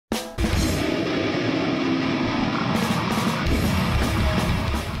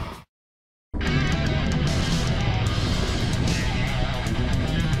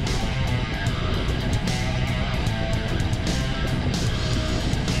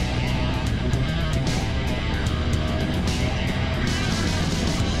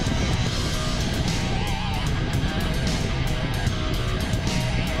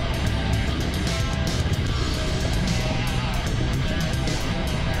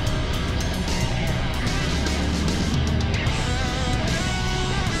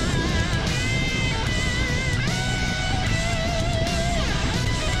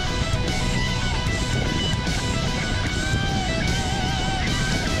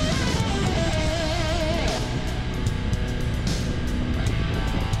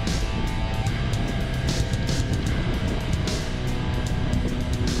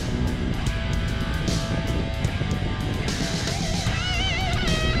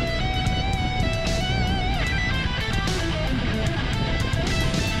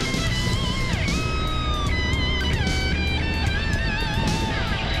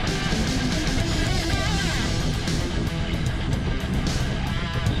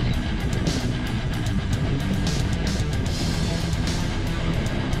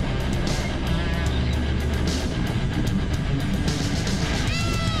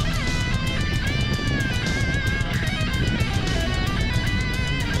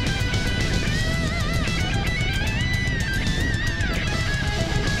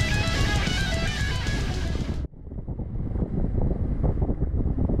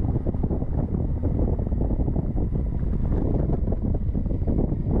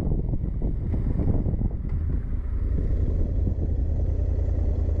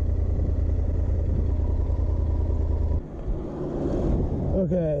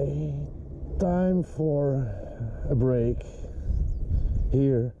time for a break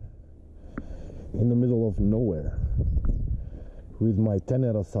here in the middle of nowhere with my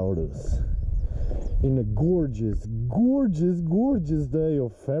Tenerosaurus in a gorgeous, gorgeous, gorgeous day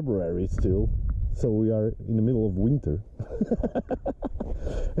of February still. So we are in the middle of winter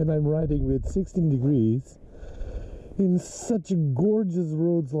and I'm riding with 16 degrees in such gorgeous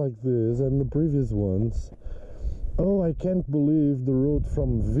roads like this and the previous ones. Oh, I can't believe the road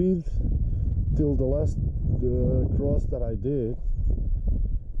from Vid till the last cross that I did.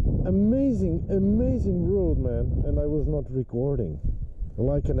 Amazing, amazing road, man. And I was not recording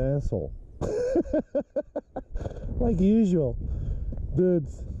like an asshole. Like usual.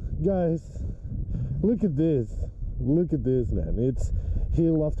 Dudes, guys, look at this. Look at this, man. It's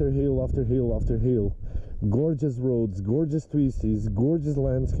hill after hill after hill after hill. Gorgeous roads, gorgeous twisties, gorgeous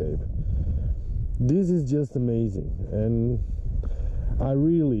landscape. This is just amazing, and I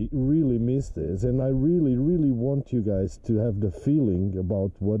really, really miss this, and I really, really want you guys to have the feeling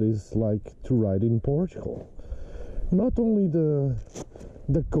about what it's like to ride in Portugal. Not only the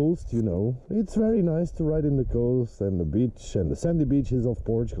coast, you know, it's very nice to ride in the coast and the beach and the sandy beaches of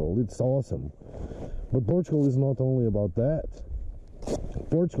Portugal. It's awesome, but Portugal is not only about that.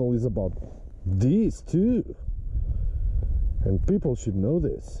 Portugal is about this too, and people should know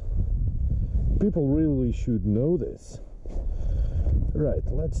this. People really should know this. Right,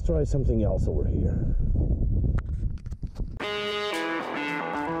 let's try something else over here.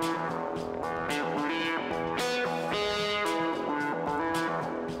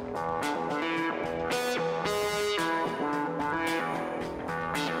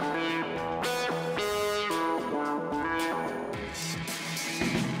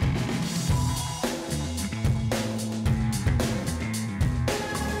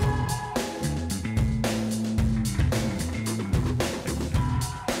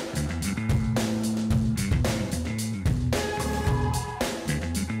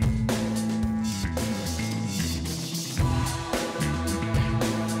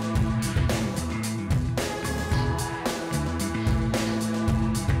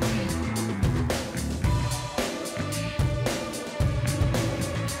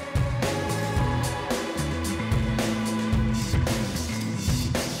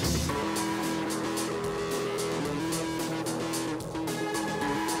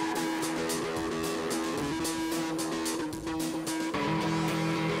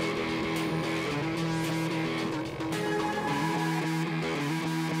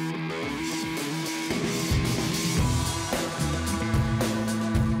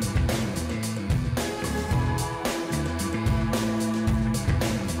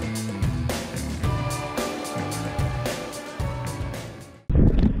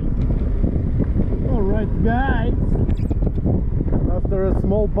 Guys, after a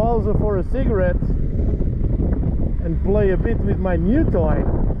small pause for a cigarette and play a bit with my new toy.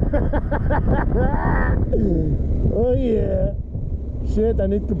 Oh yeah, shit, I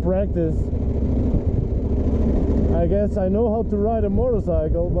need to practice. I guess I know how to ride a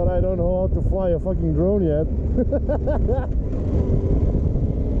motorcycle, but I don't know how to fly a fucking drone yet.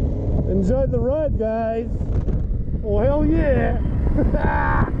 Enjoy the ride, guys. Oh hell yeah.